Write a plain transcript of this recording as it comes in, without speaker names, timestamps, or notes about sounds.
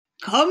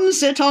Come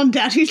sit on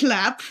Daddy's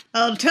lap.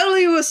 I'll tell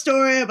you a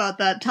story about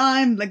that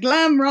time the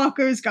glam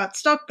rockers got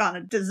stuck on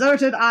a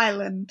deserted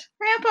island.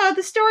 Grandpa,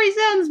 the story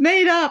sounds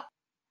made up.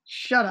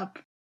 Shut up.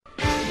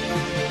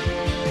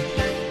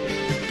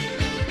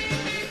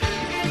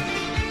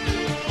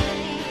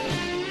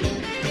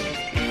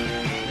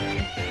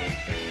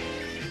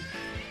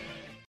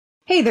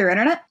 Hey there,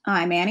 Internet.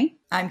 I'm Annie.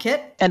 I'm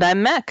Kit. And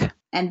I'm Mech.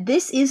 And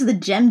this is the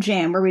Gem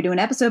Jam, where we do an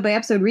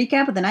episode-by-episode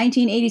recap of the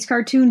 1980s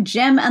cartoon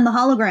Jem and the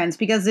Holograms,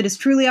 because it is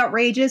truly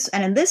outrageous,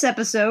 and in this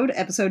episode,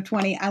 episode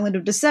 20, Island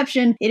of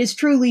Deception, it is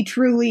truly,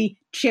 truly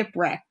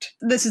chipwrecked.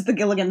 This is the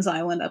Gilligan's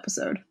Island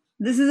episode.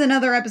 This is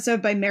another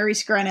episode by Mary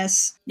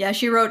Skrenes. Yeah,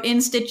 she wrote In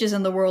Stitches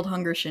and the World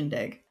Hunger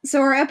Shindig. So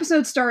our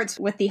episode starts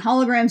with the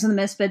Holograms and the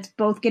Misfits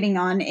both getting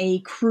on a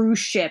cruise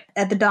ship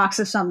at the docks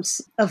of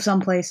some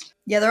place.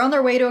 Yeah, they're on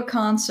their way to a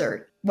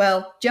concert.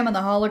 Well, Jem and the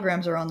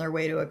Holograms are on their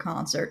way to a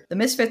concert. The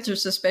Misfits are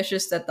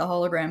suspicious that the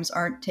Holograms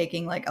aren't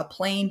taking, a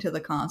plane to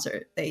the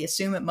concert. They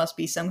assume it must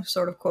be some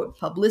sort of, quote,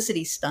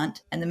 publicity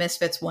stunt, and the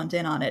Misfits want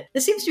in on it.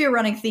 This seems to be a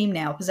running theme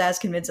now. Pizzazz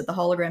convinced that the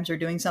Holograms are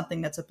doing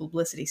something that's a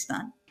publicity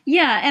stunt.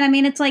 Yeah, and I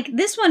mean, it's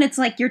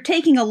like you're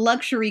taking a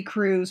luxury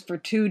cruise for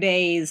 2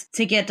 days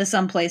to get to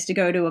someplace to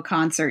go to a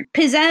concert.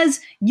 Pizzazz,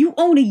 you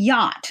own a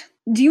yacht.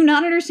 Do you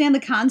not understand the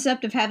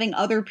concept of having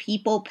other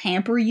people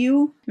pamper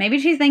you? Maybe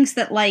she thinks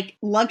that,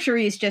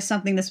 luxury is just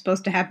something that's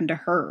supposed to happen to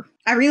her.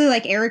 I really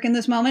like Eric in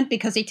this moment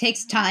because he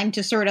takes time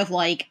to sort of,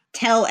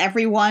 tell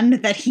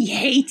everyone that he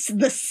hates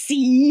the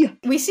sea.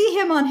 We see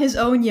him on his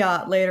own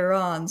yacht later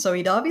on, so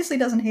he obviously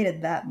doesn't hate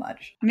it that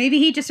much. Maybe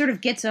he just sort of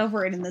gets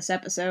over it in this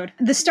episode.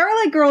 The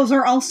Starlight Girls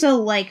are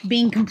also,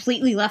 being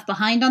completely left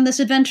behind on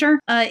this adventure.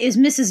 Is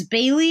Mrs.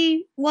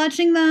 Bailey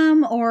watching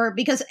them? Or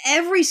because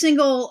every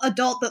single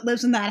adult that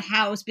lives in that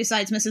house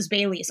besides Mrs.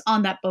 Bailey is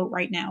on that boat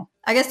right now.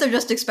 I guess they're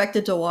just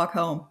expected to walk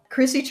home.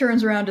 Chrissy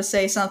turns around to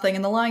say something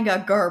and the line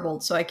got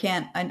garbled, so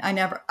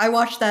I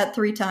watched that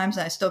 3 times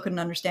and I still couldn't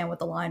understand what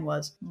the line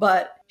was.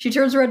 But she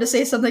turns around to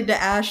say something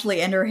to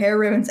Ashley and her hair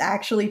ribbons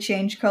actually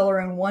change color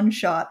in one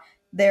shot.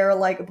 They're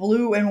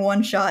blue in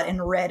one shot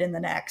and red in the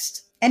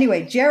next.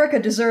 Anyway,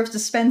 Jerrica deserves to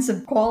spend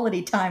some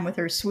quality time with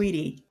her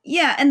sweetie.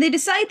 Yeah, and they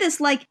decide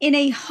this in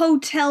a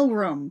hotel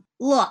room.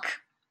 Look,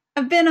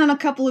 I've been on a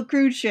couple of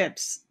cruise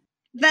ships.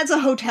 That's a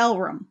hotel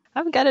room.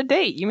 I've got a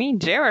date. You mean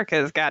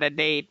Jerrica's got a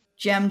date?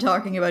 Jem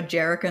talking about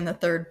Jerrica in the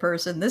third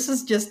person. This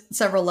is just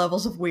several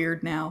levels of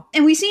weird now.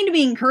 And we seem to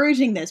be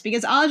encouraging this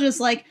because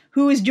Aja's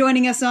who is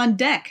joining us on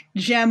deck,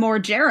 Jem or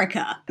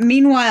Jerrica?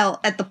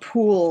 Meanwhile, at the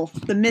pool,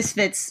 the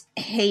Misfits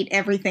hate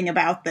everything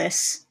about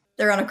this.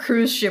 They're on a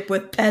cruise ship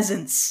with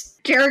peasants.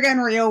 Jerrica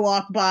and Rio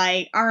walk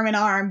by, arm in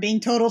arm, being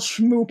total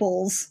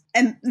schmooples.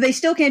 And they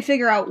still can't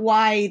figure out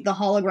why the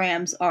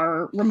Holograms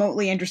are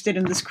remotely interested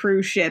in this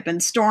cruise ship.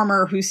 And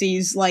Stormer, who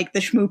sees, the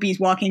schmoopies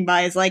walking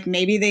by, is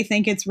maybe they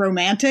think it's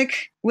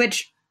romantic,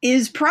 which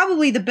is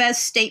probably the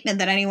best statement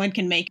that anyone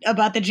can make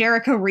about the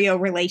Jerrica-Rio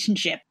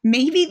relationship.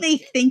 Maybe they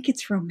think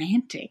it's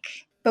romantic.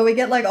 But we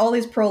get all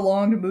these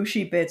prolonged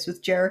mushy bits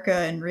with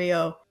Jerrica and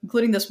Rio,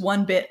 including this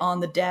one bit on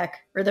the deck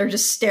where they're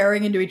just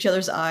staring into each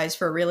other's eyes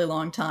for a really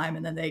long time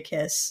and then they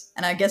kiss.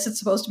 And I guess it's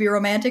supposed to be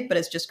romantic, but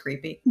it's just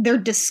creepy. They're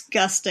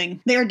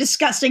disgusting. They're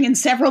disgusting in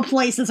several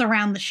places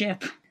around the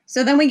ship.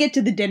 So then we get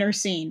to the dinner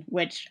scene,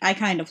 which I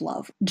kind of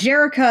love.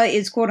 Jerrica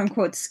is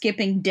quote-unquote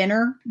skipping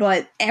dinner,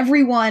 but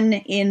everyone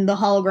in the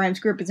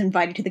Holograms group is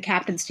invited to the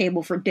captain's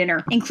table for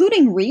dinner,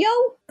 including Rio?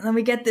 And then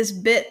we get this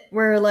bit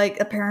where,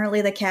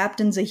 apparently the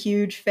captain's a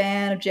huge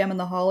fan of Jem and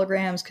the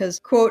Holograms because,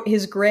 quote,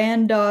 his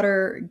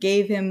granddaughter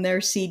gave him their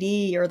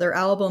CD or their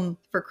album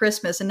for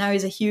Christmas, and now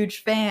he's a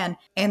huge fan.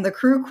 And the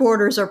crew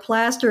quarters are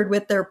plastered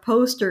with their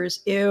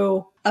posters.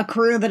 Ew. A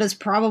crew that is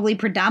probably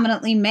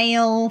predominantly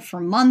male, for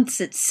months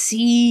at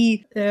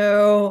sea.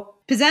 Ew.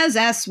 Pizzazz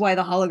asks why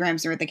the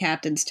Holograms are at the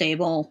captain's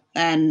table,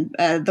 and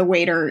the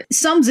waiter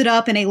sums it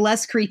up in a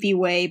less creepy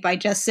way by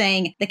just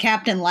saying the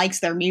captain likes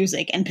their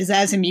music, and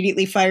Pizzazz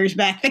immediately fires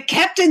back, the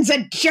captain's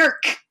a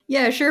jerk!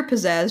 Yeah, sure,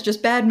 Pizzazz,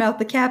 just badmouth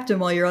the captain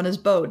while you're on his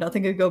boat.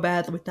 Nothing could go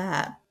bad with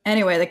that.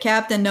 Anyway, the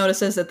captain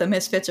notices that the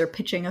Misfits are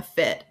pitching a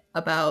fit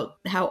about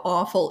how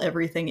awful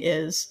everything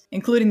is,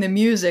 including the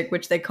music,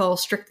 which they call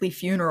strictly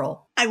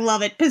funeral. I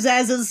love it.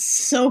 Pizzazz is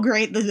so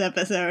great this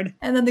episode.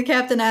 And then the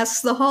captain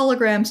asks the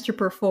Holograms to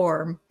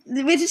perform.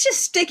 It's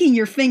just sticking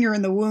your finger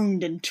in the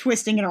wound and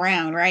twisting it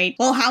around, right?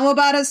 Well, how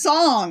about a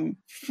song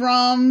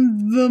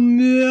from the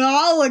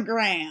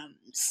Holograms?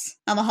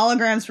 And the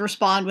Holograms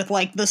respond with,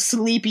 the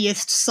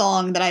sleepiest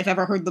song that I've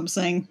ever heard them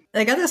sing.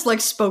 They got this,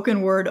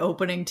 spoken word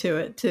opening to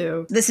it,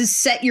 too. This is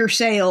Set Your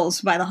Sails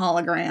by the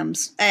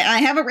Holograms. I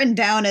have it written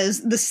down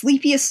as the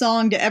sleepiest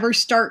song to ever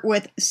start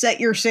with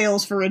Set Your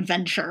Sails for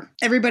Adventure.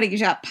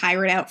 Everybody's got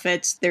pirate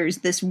outfits. There's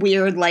this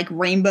weird,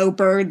 rainbow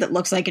bird that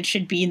looks like it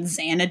should be in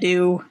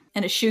Xanadu.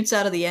 And it shoots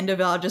out of the end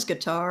of Aja's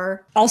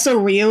guitar. Also,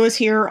 Rio is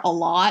here a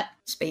lot.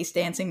 Space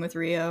dancing with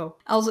Rio.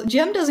 Also,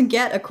 Jem doesn't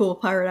get a cool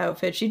pirate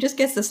outfit. She just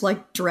gets this,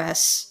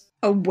 dress.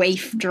 A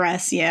waif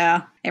dress,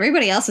 yeah.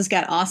 Everybody else has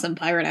got awesome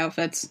pirate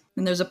outfits.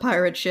 And there's a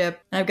pirate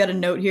ship. And I've got a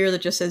note here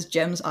that just says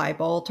Jem's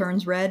eyeball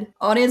turns red.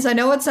 Audience, I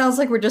know it sounds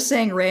like we're just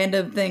saying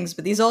random things,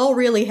 but these all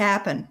really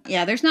happen.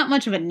 Yeah, there's not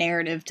much of a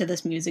narrative to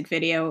this music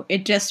video.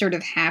 It just sort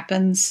of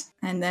happens.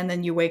 And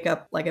then you wake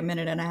up like a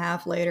minute and a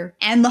half later.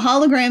 And the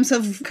holograms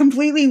have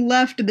completely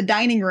left the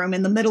dining room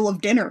in the middle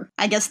of dinner.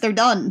 I guess they're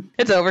done.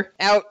 It's over.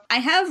 Out. I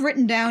have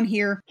written down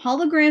here,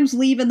 holograms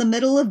leave in the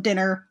middle of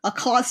dinner,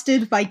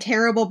 accosted by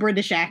terrible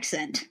British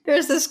accent.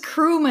 There's this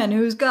crewman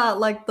who's got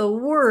like the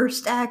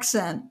worst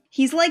accent.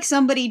 He's like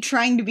somebody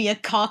trying to be a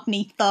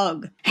Cockney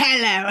thug.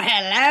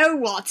 Hello,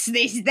 what's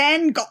this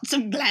then? Got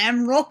some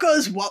glam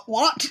rockers,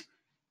 what?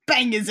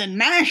 Bangers and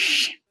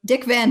mash?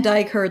 Dick Van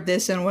Dyke heard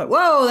this and went,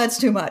 whoa, that's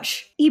too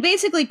much. He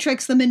basically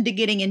tricks them into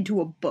getting into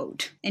a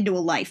boat, into a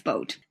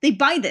lifeboat. They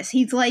buy this.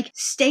 He's like,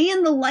 stay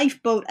in the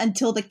lifeboat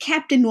until the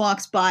captain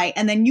walks by,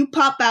 and then you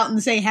pop out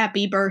and say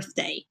happy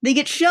birthday. They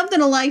get shoved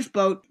in a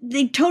lifeboat.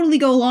 They totally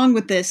go along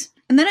with this.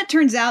 And then it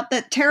turns out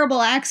that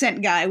terrible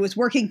accent guy was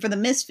working for the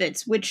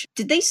Misfits, which,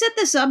 did they set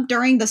this up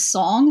during the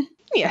song?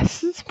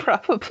 Yes,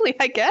 probably,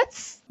 I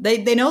guess.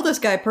 They know this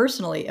guy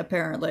personally,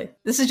 apparently.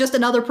 This is just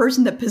another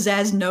person that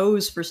Pizzazz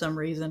knows for some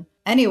reason.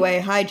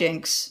 Anyway,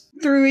 hijinks.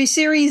 Through a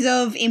series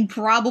of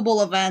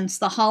improbable events,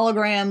 the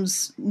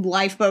hologram's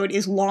lifeboat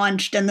is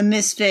launched and the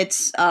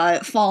Misfits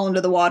fall into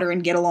the water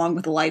and get along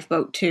with the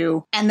lifeboat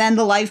too. And then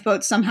the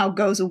lifeboat somehow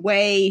goes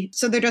away,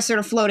 so they're just sort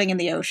of floating in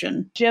the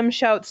ocean. Jim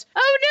shouts,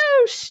 "Oh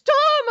no,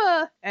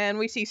 Stormer!" And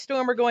we see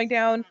Stormer going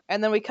down,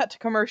 and then we cut to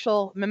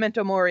commercial.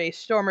 Memento Mori,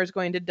 Stormer's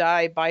going to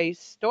die by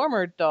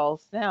Stormer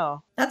dolls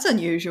now. That's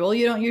unusual.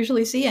 You don't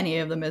usually see any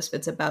of the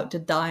Misfits about to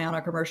die on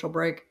a commercial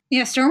break.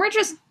 Yeah, Stormer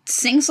just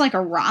sinks like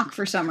a rock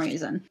for some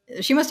reason.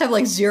 She must have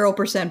like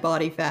 0%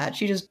 body fat.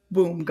 She just,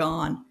 boom,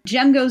 gone.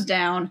 Jem goes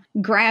down,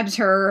 grabs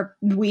her.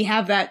 We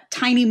have that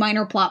tiny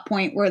minor plot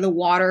point where the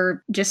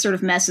water just sort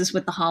of messes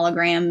with the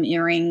hologram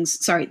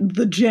earrings. Sorry,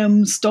 the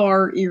Gem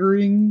Star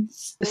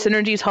earrings. The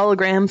Synergy's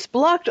holograms,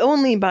 blocked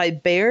only by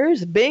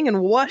bears, being in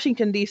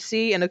Washington,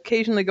 D.C., and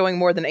occasionally going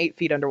more than 8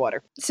 feet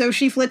underwater. So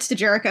she flits to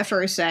Jerrica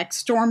for a sec.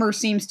 Stormer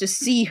seems to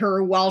see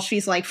her while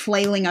she's like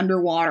flailing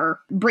underwater,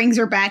 brings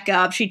her back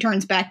up. She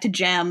turns back to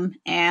Jem,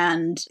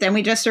 and then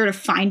we just sort of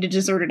find a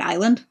deserted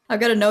island. I've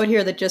got a note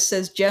here that just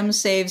says, Jem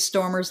saves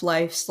Stormer's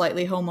life,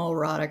 slightly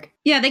homoerotic.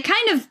 Yeah, they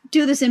kind of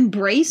do this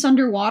embrace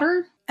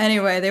underwater.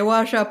 Anyway, they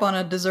wash up on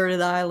a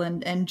deserted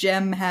island, and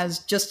Jem has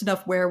just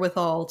enough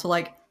wherewithal to,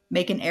 like,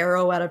 make an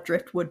arrow out of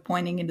driftwood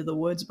pointing into the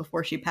woods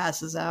before she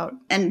passes out.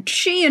 And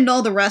she and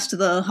all the rest of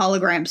the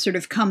holograms sort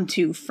of come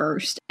to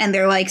first. And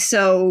they're like,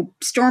 so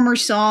Stormer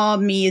saw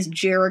me as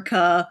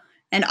Jerrica,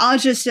 and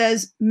Aja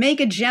says, make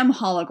a Jem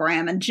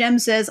hologram. And Jem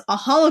says, a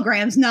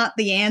hologram's not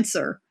the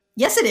answer.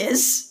 Yes, it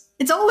is.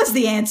 It's always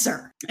the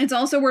answer. It's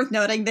also worth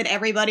noting that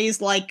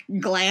everybody's, like,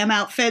 glam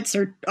outfits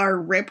are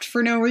ripped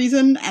for no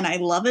reason, and I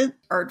love it.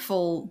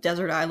 Artful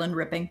desert island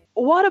ripping.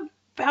 What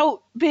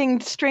about being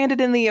stranded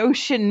in the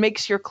ocean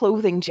makes your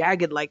clothing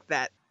jagged like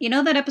that? You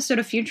know that episode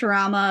of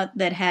Futurama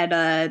that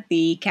had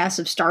the cast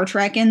of Star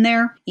Trek in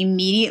there?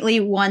 Immediately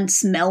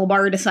once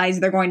Melbar decides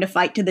they're going to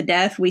fight to the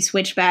death, we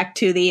switch back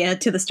to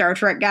the Star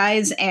Trek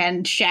guys,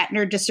 and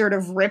Shatner just sort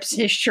of rips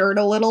his shirt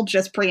a little,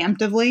 just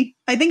preemptively.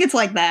 I think it's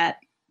like that.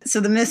 So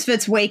the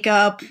Misfits wake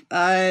up,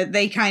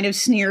 they kind of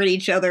sneer at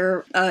each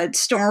other.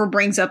 Stormer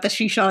brings up that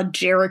she saw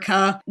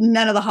Jerrica.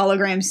 None of the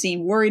holograms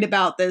seem worried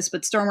about this,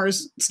 but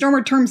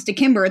Stormer turns to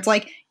Kimber. It's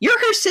like, you're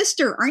her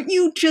sister, aren't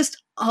you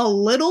just a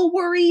little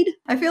worried?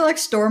 I feel like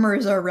Stormer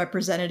is our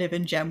representative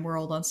in Gem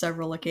World on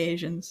several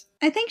occasions.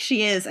 I think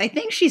she is. I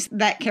think she's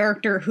that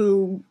character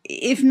who,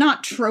 if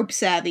not trope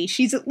savvy,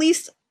 she at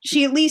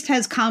least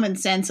has common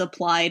sense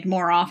applied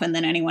more often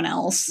than anyone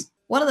else.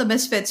 One of the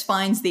Misfits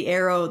finds the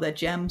arrow that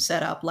Jem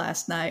set up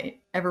last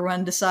night.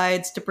 Everyone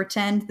decides to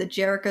pretend that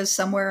Jerrica's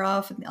somewhere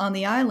off on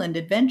the island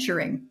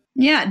adventuring.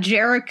 Yeah,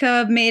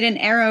 Jerrica made an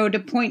arrow to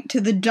point to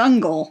the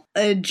jungle.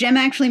 Jem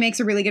actually makes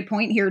a really good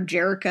point here.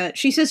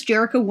 She says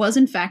Jerrica was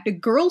in fact a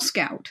Girl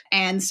Scout,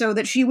 and so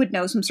that she would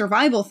know some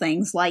survival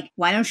things, like,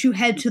 why don't you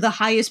head to the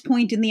highest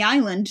point in the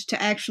island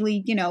to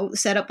actually,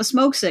 set up a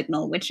smoke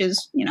signal, which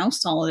is,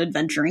 solid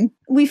adventuring.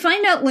 We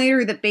find out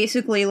later that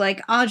basically,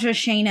 like, Aja,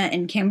 Shayna,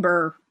 and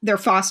Kimber, they're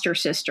foster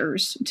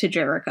sisters to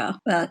Jerrica.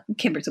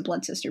 Kimber's a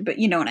blood sister, but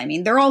you know what I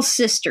mean. They're all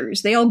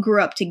sisters. They all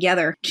grew up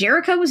together.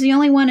 Jerrica was the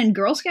only one in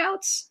Girl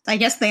Scouts? I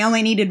guess they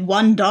only needed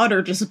one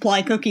daughter to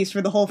supply cookies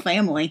for the whole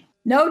family.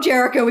 No,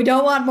 Jerrica, we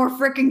don't want more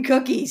frickin'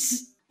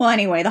 cookies. Well,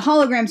 anyway, the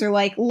holograms are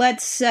like,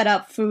 let's set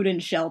up food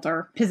and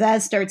shelter.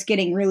 Pizzazz starts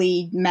getting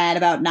really mad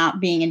about not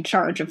being in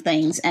charge of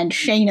things, and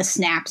Shayna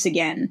snaps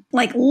again.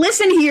 Like,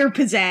 listen here,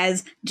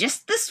 Pizzazz.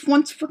 Just this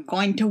once we're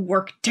going to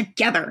work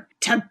together.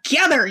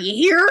 Together, you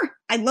hear?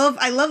 I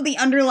love the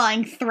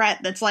underlying threat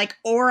that's like,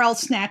 or I'll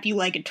snap you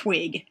like a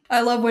twig.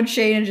 I love when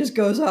Shayna just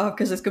goes off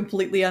because it's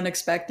completely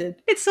unexpected.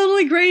 It's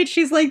totally great.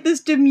 She's like this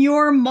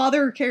demure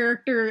mother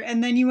character,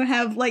 and then you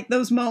have like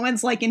those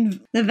moments like in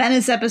the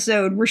Venice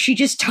episode where she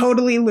just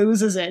totally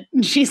loses it.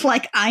 And she's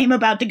like, I'm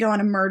about to go on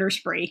a murder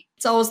spree.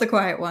 It's always the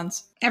quiet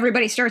ones.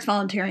 Everybody starts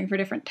volunteering for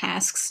different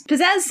tasks.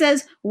 Pizzazz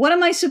says, what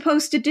am I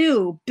supposed to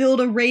do?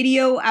 Build a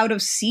radio out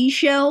of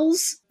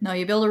seashells? No,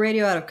 you build a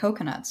radio out of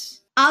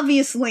coconuts.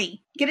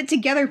 Obviously. Get it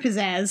together,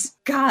 Pizzazz.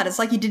 God, it's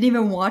like you didn't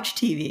even watch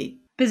TV.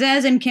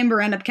 Pizzazz and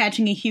Kimber end up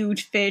catching a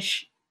huge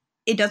fish.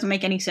 It doesn't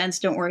make any sense.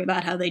 Don't worry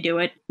about how they do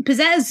it.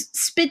 Pizzazz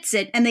spits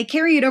it, and they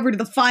carry it over to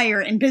the fire,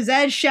 and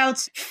Pizzazz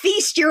shouts,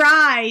 "Feast your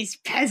eyes,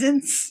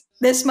 peasants!"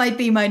 This might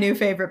be my new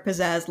favorite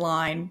Pizzazz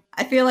line.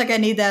 I feel like I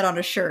need that on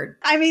a shirt.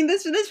 I mean,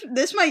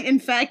 this might in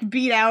fact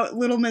beat out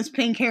Little Miss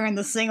Pink Hair and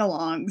the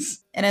sing-alongs.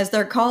 And as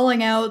they're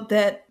calling out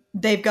that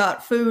they've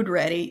got food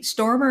ready,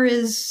 Stormer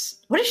is...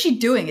 What is she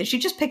doing? Is she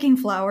just picking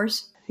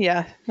flowers?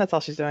 Yeah, that's all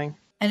she's doing.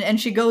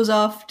 And she goes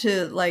off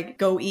to, like,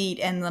 go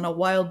eat, and then a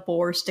wild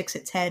boar sticks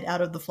its head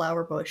out of the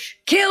flower bush.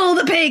 Kill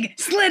the pig!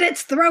 Slit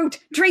its throat!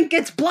 Drink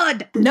its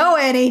blood! No,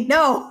 Annie,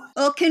 no!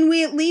 Well, can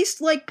we at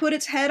least, like, put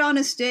its head on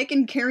a stick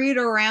and carry it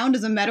around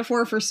as a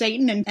metaphor for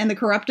Satan and the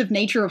corruptive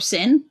nature of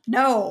sin?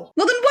 No.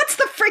 Well, then what's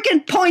the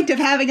freaking point of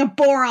having a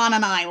boar on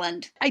an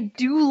island? I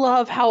do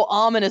love how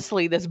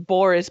ominously this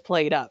boar is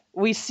played up.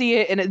 We see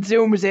it and it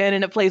zooms in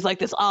and it plays like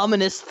this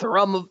ominous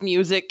thrum of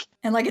music.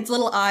 And like its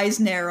little eyes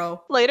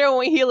narrow. Later when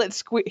we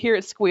hear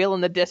it squeal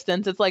in the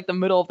distance, it's like the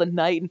middle of the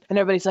night and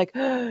everybody's like,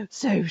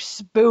 so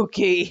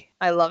spooky.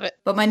 I love it.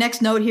 But my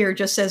next note here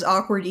just says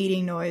awkward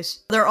eating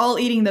noise. They're all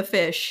eating the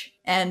fish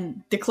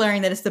and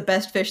declaring that it's the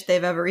best fish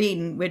they've ever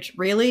eaten, which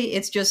really,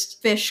 it's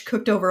just fish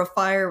cooked over a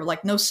fire with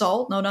like no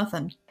salt, no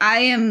nothing. I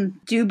am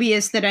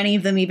dubious that any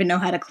of them even know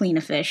how to clean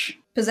a fish.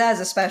 Pizzazz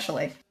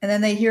especially. And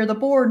then they hear the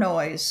boar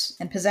noise,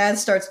 and Pizzazz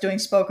starts doing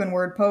spoken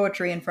word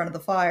poetry in front of the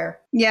fire.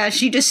 Yeah,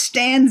 she just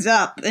stands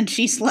up and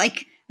she's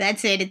like,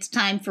 that's it, it's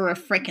time for a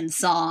frickin'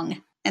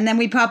 song. And then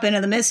we pop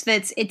into the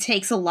Misfits. It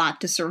takes a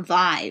lot to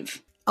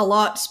survive. A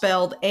lot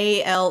spelled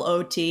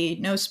A-L-O-T,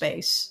 no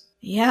space.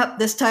 Yep,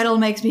 this title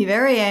makes me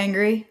very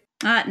angry.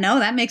 No,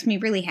 that makes me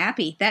really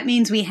happy. That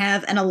means we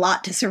have an A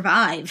Lot to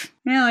Survive.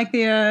 Yeah, like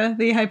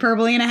the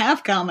Hyperbole and a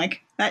Half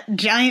comic. That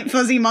giant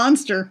fuzzy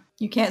monster.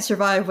 You can't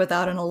survive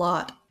without an a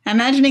lot.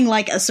 Imagining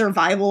like a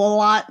survival a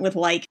lot with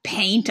like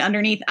paint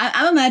underneath.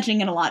 I'm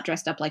imagining an a lot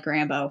dressed up like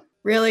Rambo.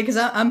 Really? Because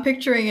I'm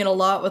picturing it a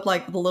lot with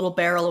like the little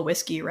barrel of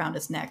whiskey around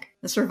its neck.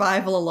 The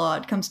survival a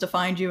lot comes to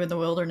find you in the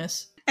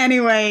wilderness.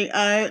 Anyway,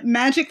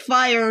 Magic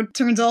Fire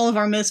turns all of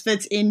our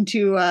Misfits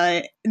into,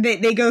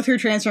 they go through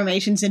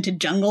transformations into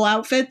jungle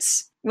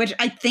outfits, which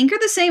I think are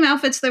the same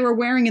outfits they were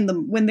wearing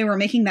when they were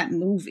making that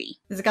movie.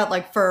 It's got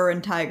like fur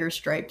and tiger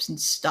stripes and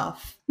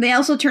stuff. They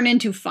also turn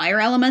into fire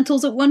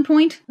elementals at one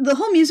point. The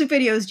whole music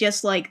video is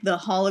just like the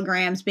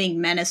holograms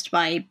being menaced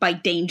by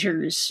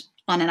dangers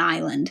on an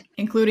island.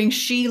 Including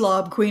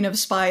Shelob, Queen of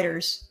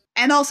Spiders.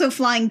 And also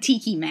flying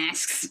tiki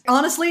masks.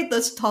 Honestly,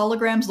 those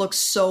holograms look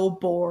so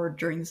bored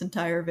during this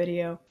entire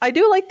video. I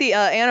do like the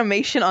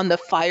animation on the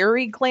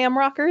fiery glam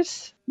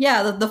rockers.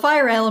 Yeah, the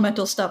fire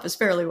elemental stuff is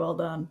fairly well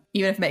done,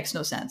 even if it makes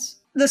no sense.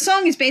 The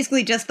song is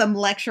basically just them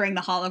lecturing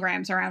the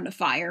holograms around a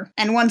fire.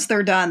 And once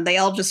they're done, they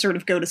all just sort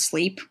of go to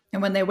sleep.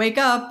 And when they wake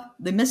up,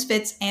 the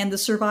Misfits and the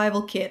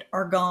survival kit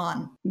are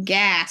gone.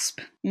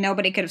 Gasp.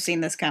 Nobody could have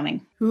seen this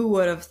coming. Who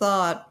would have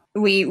thought?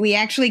 We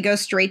actually go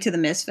straight to the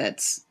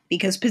Misfits.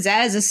 Because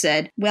Pizzazz has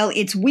said, well,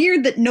 it's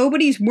weird that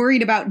nobody's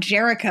worried about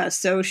Jerrica,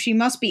 so she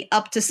must be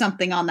up to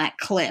something on that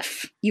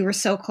cliff. You were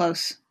so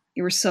close.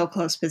 You were so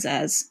close,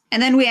 Pizzazz.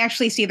 And then we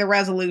actually see the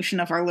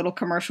resolution of our little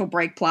commercial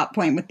break plot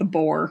point with the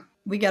boar.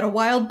 We get a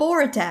wild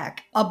boar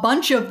attack. A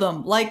bunch of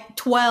them, like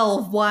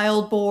 12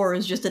 wild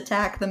boars, just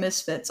attack the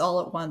Misfits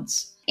all at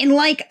once. In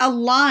like a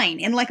line,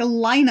 in like a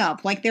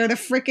lineup, like they're the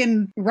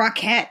frickin'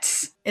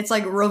 Rockettes. It's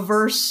like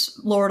reverse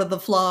Lord of the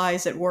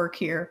Flies at work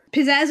here.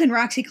 Pizzazz and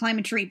Roxy climb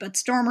a tree, but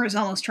Stormer is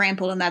almost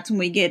trampled, and that's when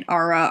we get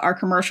our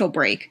commercial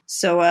break.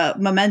 So,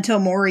 Memento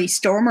Mori,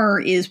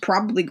 Stormer is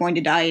probably going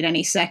to die at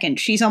any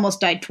second. She's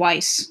almost died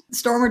twice.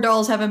 Stormer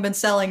dolls haven't been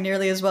selling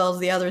nearly as well as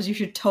the others. You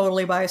should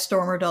totally buy a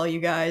Stormer doll, you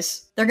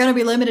guys. They're going to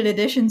be limited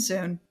edition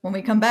soon. When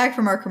we come back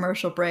from our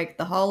commercial break,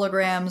 the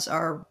holograms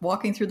are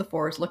walking through the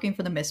forest looking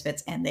for the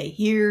Misfits, and they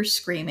hear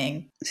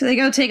screaming. So they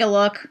go take a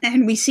look,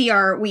 and we see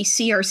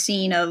our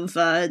scene of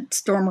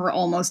Stormer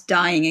almost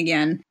dying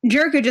again.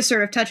 Jerrica just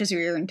sort of touches her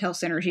ear and tells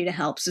Synergy to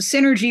help. So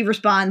Synergy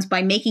responds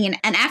by making an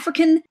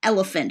African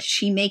elephant.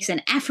 She makes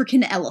an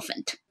African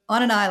elephant.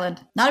 On an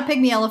island. Not a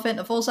pygmy elephant,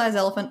 a full-size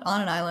elephant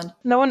on an island.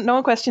 No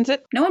one questions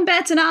it. No one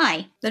bats an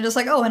eye. They're just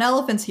like, oh, an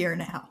elephant's here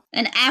now.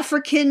 An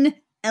African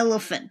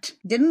elephant.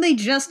 Didn't they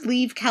just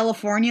leave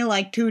California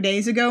like 2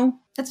 days ago?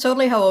 That's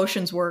totally how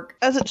oceans work.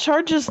 As it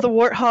charges the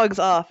warthogs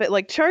off,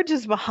 it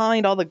charges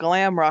behind all the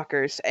glam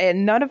rockers,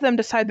 and none of them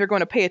decide they're going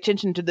to pay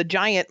attention to the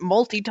giant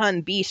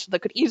multi-ton beast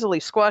that could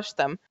easily squash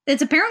them.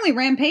 It's apparently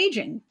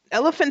rampaging.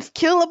 Elephants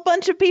kill a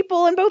bunch of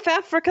people in both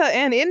Africa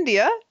and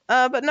India,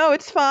 but no,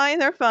 it's fine,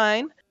 they're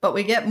fine. But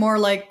we get more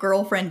like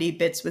girlfriendy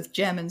bits with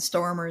Jem and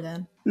Stormer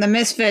then. The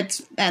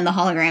Misfits and the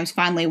holograms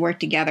finally work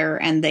together,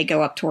 and they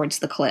go up towards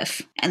the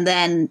cliff. And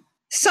then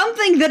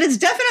something that is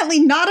definitely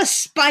not a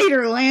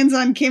spider lands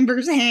on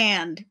Kimber's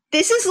hand.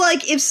 This is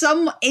like if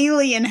some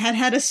alien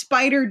had a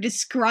spider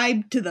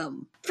described to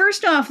them.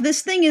 First off,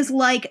 this thing is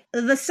like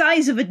the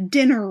size of a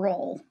dinner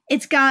roll.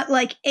 It's got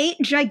like 8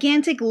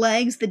 gigantic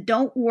legs that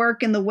don't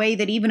work in the way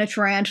that even a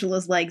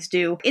tarantula's legs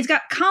do. It's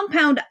got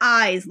compound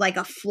eyes like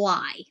a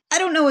fly. I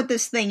don't know what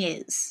this thing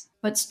is.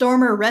 But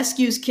Stormer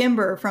rescues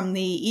Kimber from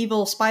the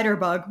evil spider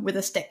bug with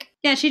a stick.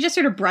 Yeah, she just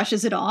sort of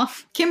brushes it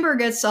off. Kimber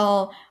gets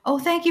all, oh,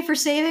 thank you for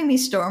saving me,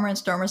 Stormer. And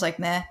Stormer's like,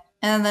 meh.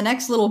 And the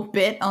next little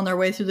bit on their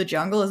way through the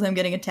jungle is them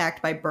getting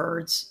attacked by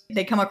birds.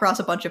 They come across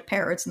a bunch of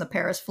parrots, and the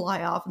parrots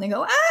fly off, and they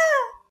go,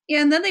 ah!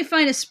 Yeah, and then they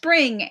find a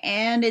spring,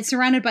 and it's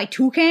surrounded by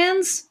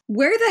toucans.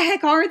 Where the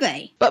heck are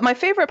they? But my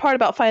favorite part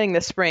about finding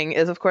this spring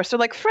is, of course, they're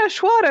like,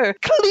 fresh water,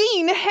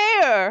 clean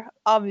hair.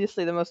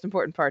 Obviously the most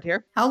important part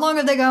here. How long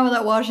have they gone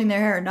without washing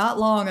their hair? Not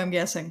long, I'm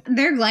guessing.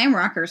 They're glam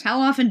rockers. How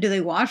often do they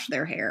wash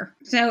their hair?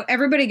 So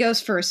everybody goes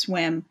for a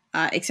swim,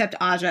 except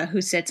Aja,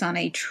 who sits on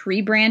a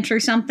tree branch or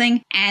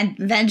something, and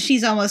then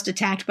she's almost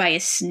attacked by a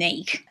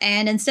snake.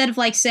 And instead of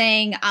like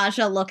saying,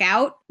 Aja, look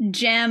out,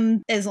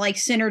 Jem is like,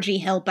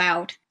 Synergy, help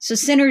out. So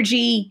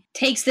Synergy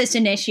takes this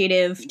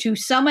initiative to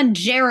summon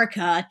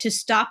Jerrica to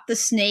stop the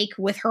snake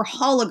with her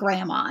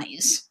hologram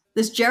eyes.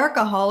 This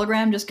Jerrica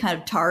hologram just kind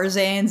of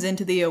Tarzans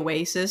into the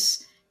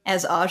oasis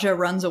as Aja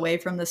runs away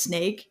from the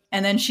snake.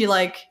 And then she,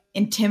 like,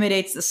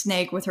 intimidates the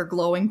snake with her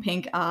glowing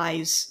pink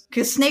eyes.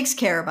 Because snakes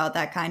care about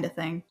that kind of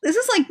thing. This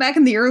is like back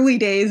in the early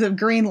days of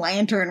Green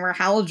Lantern where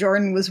Hal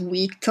Jordan was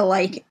weak to,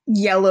 like,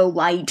 yellow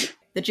light.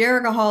 The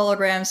Jerrica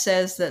hologram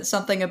says that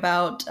something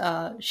about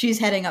she's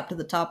heading up to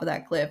the top of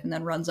that cliff and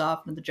then runs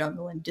off into the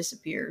jungle and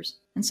disappears.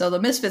 And so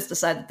the Misfits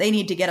decide that they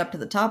need to get up to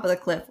the top of the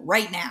cliff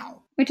right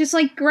now. Which is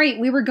like, great,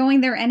 we were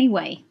going there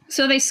anyway.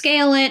 So they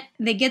scale it,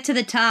 they get to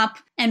the top,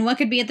 and what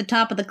could be at the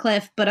top of the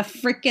cliff but a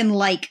frickin'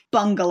 like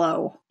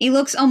bungalow? It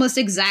looks almost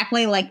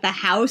exactly like the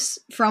house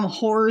from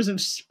Horrors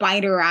of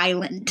Spider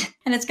Island.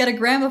 And it's got a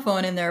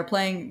gramophone in there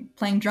playing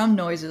drum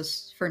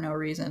noises for no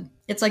reason.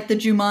 It's like the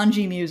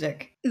Jumanji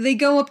music. They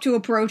go up to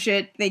approach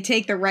it, they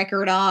take the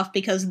record off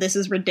because this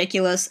is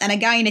ridiculous, and a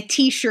guy in a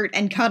t-shirt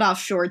and cutoff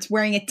shorts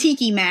wearing a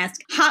tiki mask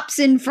hops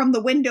in from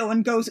the window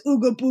and goes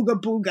ooga booga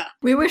booga.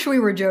 We wish we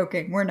were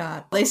joking, we're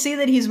not. They see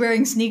that he's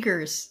wearing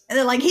sneakers, and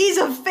they're like, he's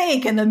a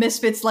fake, and the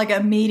Misfits like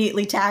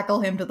immediately tackle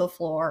him to the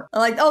floor.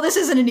 They're like, oh, this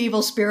isn't an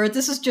evil spirit,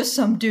 this is just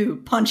some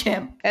dude, punch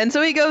him. And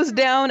so he goes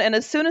down, and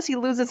as soon as he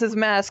loses his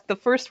mask, the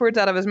first words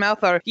out of his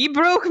mouth are, "He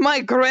broke my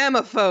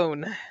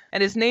gramophone."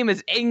 And his name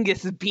is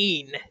Angus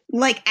Bean.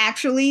 Like,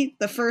 actually,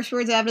 the first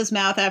words out of his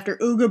mouth after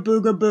ooga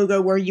booga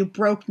booga were, "You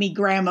broke me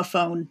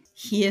gramophone."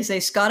 He is a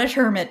Scottish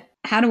hermit.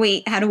 How do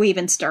we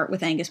even start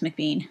with Angus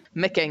McBean?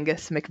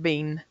 McAngus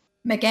McBean.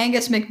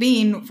 McAngus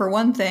McBean, for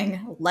one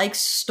thing, likes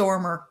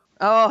Stormer.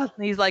 Oh,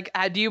 he's like,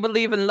 do you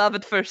believe in love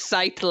at first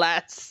sight,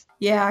 lads?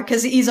 Yeah,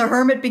 because he's a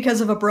hermit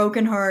because of a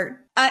broken heart.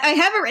 I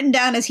have it written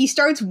down as he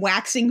starts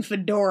waxing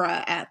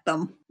Fedora at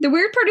them. The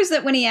weird part is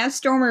that when he asks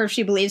Stormer if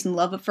she believes in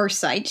love at first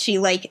sight,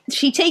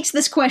 she takes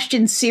this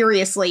question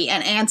seriously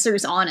and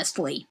answers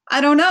honestly. I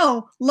don't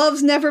know.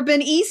 Love's never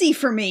been easy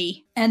for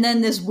me. And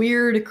then this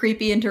weird,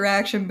 creepy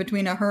interaction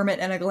between a hermit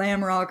and a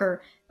glam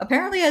rocker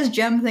apparently has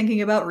Jem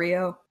thinking about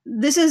Rio.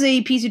 This is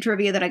a piece of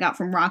trivia that I got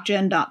from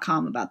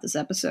rockgen.com about this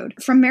episode.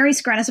 From Mary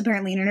Skrenes,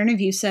 apparently in an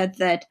interview, said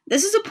that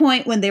this is a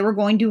point when they were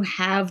going to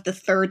have the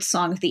third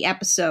song of the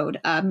episode.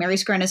 Mary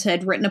Skrenes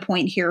had written a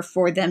point here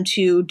for them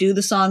to do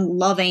the song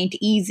Love Ain't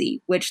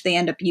Easy, which they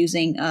end up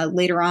using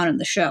later on in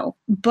the show.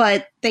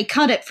 But they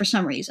cut it for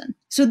some reason.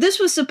 So this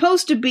was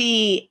supposed to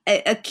be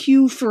a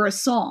cue for a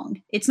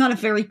song. It's not a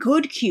very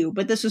good cue,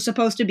 but this was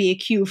supposed to be a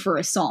cue for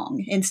a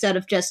song, instead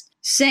of just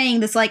saying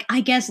this, like, I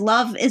guess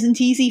love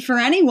isn't easy for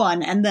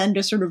anyone, and then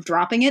just sort of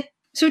dropping it.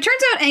 So it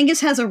turns out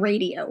Angus has a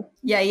radio.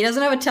 Yeah, he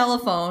doesn't have a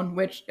telephone,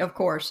 which, of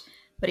course,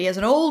 but he has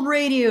an old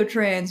radio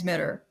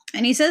transmitter.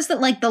 And he says that,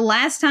 like, the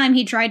last time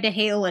he tried to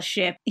hail a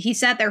ship, he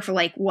sat there for,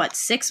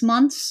 6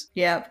 months?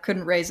 Yeah,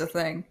 couldn't raise a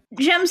thing.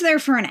 Jem's there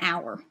for an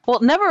hour. Well,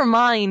 never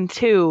mind,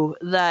 too,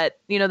 that,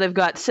 they've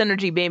got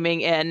Synergy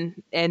beaming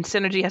in, and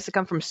Synergy has to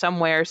come from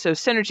somewhere, so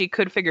Synergy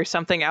could figure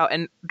something out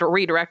and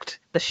redirect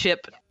the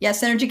ship. Yeah,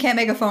 Synergy can't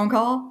make a phone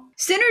call?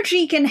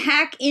 Synergy can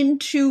hack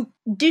into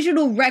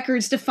digital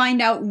records to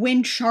find out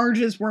when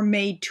charges were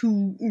made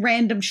to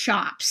random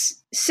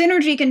shops.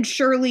 Synergy can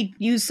surely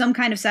use some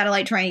kind of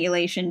satellite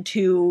triangulation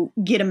to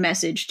get a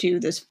message to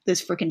this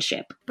frickin'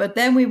 ship. But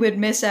then we would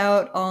miss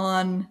out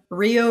on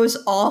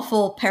Rio's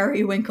awful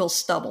periwinkle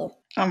stubble.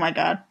 Oh my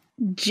god.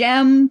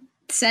 Jem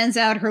sends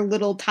out her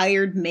little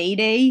tired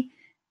mayday,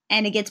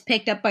 and it gets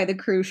picked up by the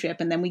cruise ship,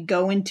 and then we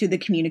go into the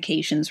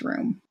communications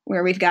room,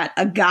 where we've got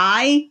a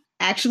guy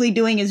actually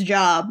doing his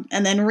job,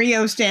 and then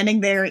Rio standing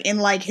there in,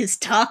 his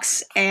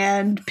tux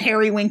and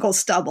periwinkle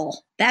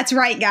stubble. That's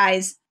right,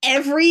 guys.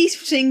 Every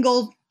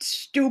single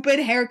stupid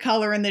hair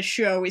color in this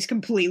show is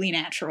completely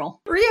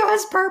natural. Rio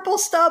has purple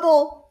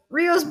stubble!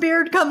 Rio's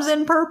beard comes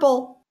in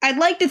purple! I'd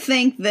like to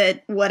think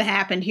that what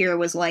happened here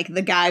was,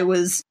 the guy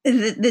was...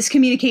 This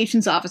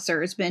communications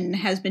officer has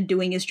been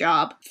doing his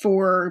job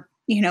for,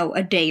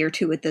 a day or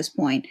two at this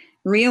point.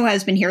 Rio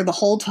has been here the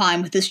whole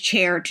time with his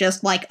chair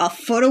just like a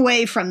foot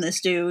away from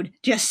this dude,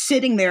 just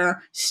sitting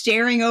there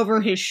staring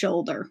over his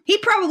shoulder. He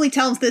probably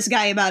tells this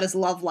guy about his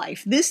love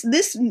life.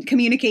 This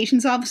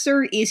communications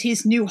officer is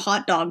his new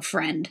hot dog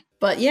friend.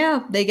 But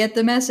yeah, they get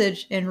the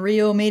message, and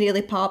Rio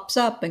immediately pops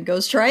up and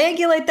goes,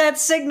 triangulate that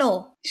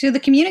signal! So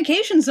the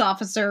communications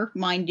officer,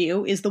 mind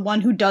you, is the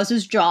one who does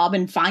his job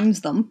and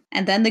finds them.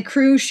 And then the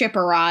cruise ship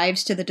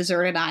arrives to the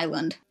deserted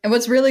island. And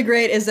what's really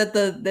great is that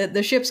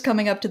the ship's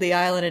coming up to the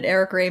island, and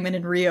Eric, Raymond,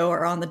 and Rio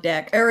are on the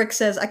deck. Eric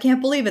says, I can't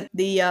believe it,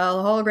 the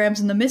holograms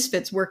and the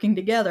Misfits working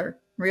together.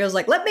 Rio's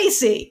like, let me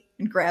see!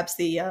 And grabs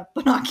the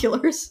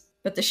binoculars.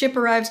 But the ship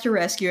arrives to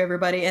rescue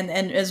everybody, and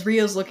as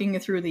Rio's looking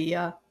through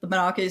the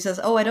binoculars, he says,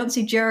 oh, I don't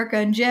see Jerrica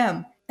and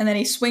Jem. And then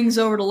he swings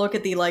over to look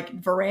at the,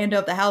 veranda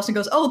of the house and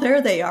goes, oh,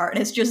 there they are. And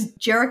it's just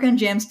Jerrica and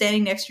Jem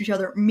standing next to each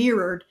other,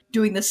 mirrored,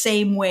 doing the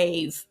same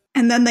wave.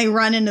 And then they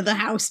run into the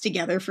house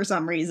together for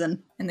some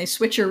reason. And they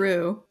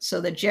switcheroo so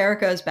that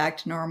Jerrica is back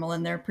to normal,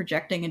 and they're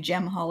projecting a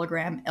Jem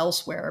hologram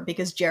elsewhere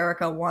because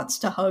Jerrica wants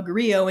to hug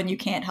Rio and you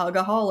can't hug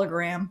a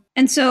hologram.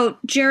 And so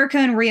Jerrica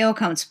and Rio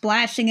come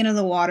splashing into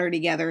the water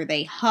together.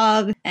 They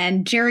hug,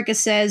 and Jerrica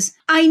says,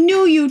 I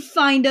knew you'd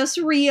find us,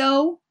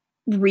 Rio.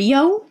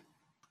 Rio?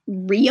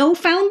 Rio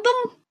found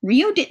them?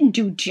 Rio didn't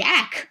do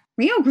jack.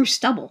 Rio grew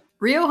stubble.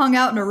 Rio hung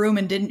out in a room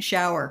and didn't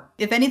shower.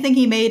 If anything,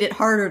 he made it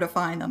harder to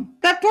find them.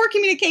 That poor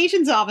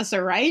communications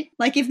officer, right?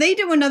 Like, if they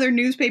do another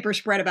newspaper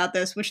spread about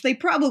this, which they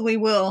probably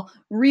will,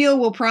 Rio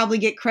will probably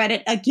get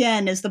credit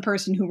again as the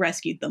person who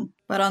rescued them.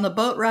 But on the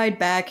boat ride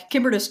back,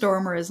 Kimber to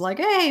Stormer is like,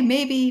 hey,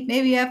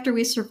 maybe after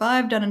we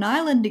survived on an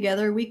island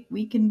together,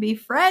 we can be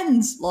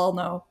friends. Lol,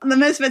 no. The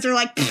Misfits are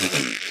like,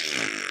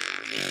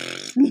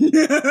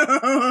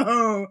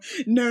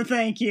 no,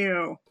 thank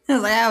you. I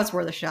was like, that was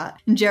worth a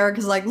shot. And Jarek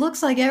is like,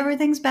 looks like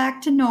everything's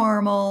back to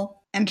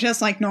normal. And just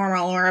like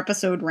normal, our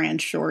episode ran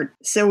short.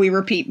 So we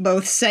repeat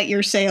both set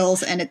your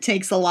sails and it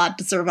takes a lot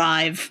to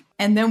survive.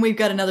 And then we've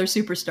got another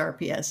Superstar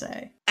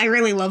PSA. I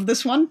really love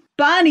this one.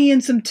 Bonnie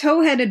and some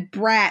tow-headed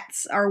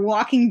brats are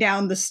walking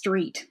down the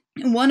street.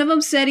 And one of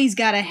them said he's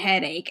got a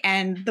headache,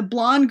 and the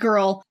blonde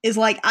girl is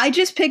like, I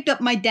just picked up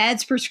my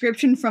dad's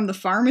prescription from the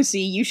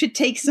pharmacy. You should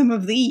take some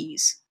of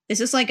these. Is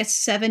this like a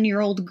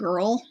 7-year-old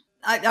girl?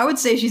 I would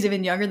say she's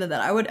even younger than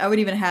that. I would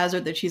even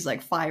hazard that she's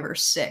like 5 or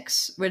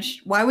 6, which,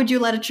 why would you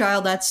let a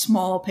child that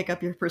small pick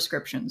up your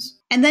prescriptions?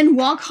 And then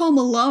walk home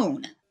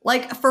alone.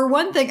 Like, for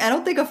one thing, I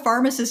don't think a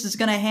pharmacist is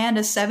going to hand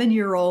a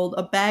 7-year-old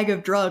a bag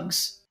of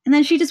drugs. And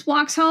then she just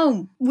walks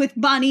home with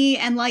Bunny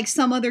and like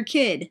some other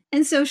kid.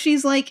 And so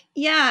she's like,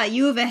 yeah,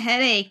 you have a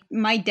headache.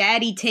 My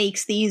daddy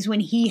takes these when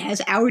he has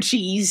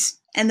ouchies.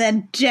 And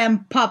then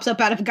Jem pops up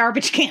out of a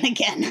garbage can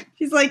again.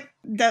 She's like,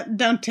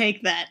 don't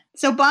take that.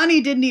 So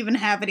Bonnie didn't even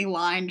have any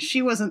lines.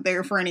 She wasn't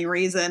there for any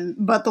reason.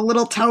 But the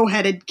little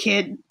tow-headed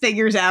kid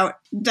figures out,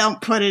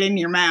 don't put it in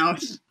your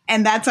mouth.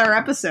 And that's our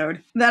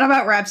episode. That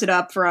about wraps it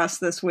up for us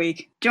this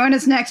week. Join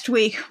us next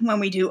week when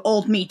we do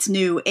Old Meets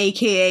New,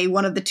 aka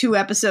one of the 2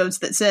 episodes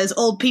that says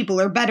old people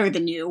are better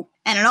than you.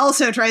 And it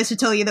also tries to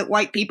tell you that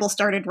white people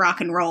started rock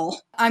and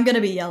roll. I'm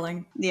gonna be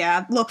yelling.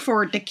 Yeah, look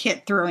forward to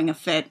Kit throwing a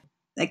fit.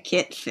 A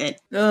Kit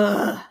fit.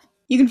 Ugh.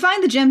 You can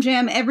find the Gem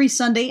Jam every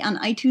Sunday on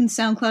iTunes,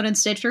 SoundCloud, and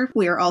Stitcher.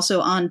 We are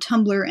also on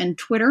Tumblr and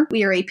Twitter.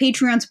 We are a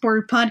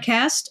Patreon-supported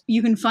podcast.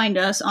 You can find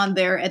us on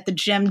there at the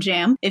Gem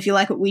Jam. If you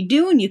like what we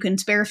do and you can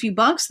spare a few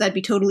bucks, that'd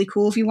be totally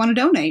cool if you want to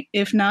donate.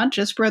 If not,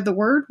 just spread the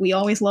word. We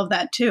always love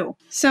that too.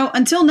 So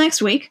until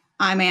next week,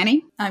 I'm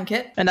Annie. I'm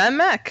Kit. And I'm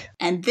Mac.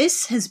 And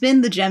this has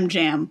been the Gem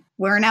Jam,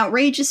 where an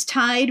outrageous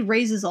tide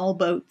raises all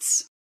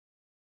boats.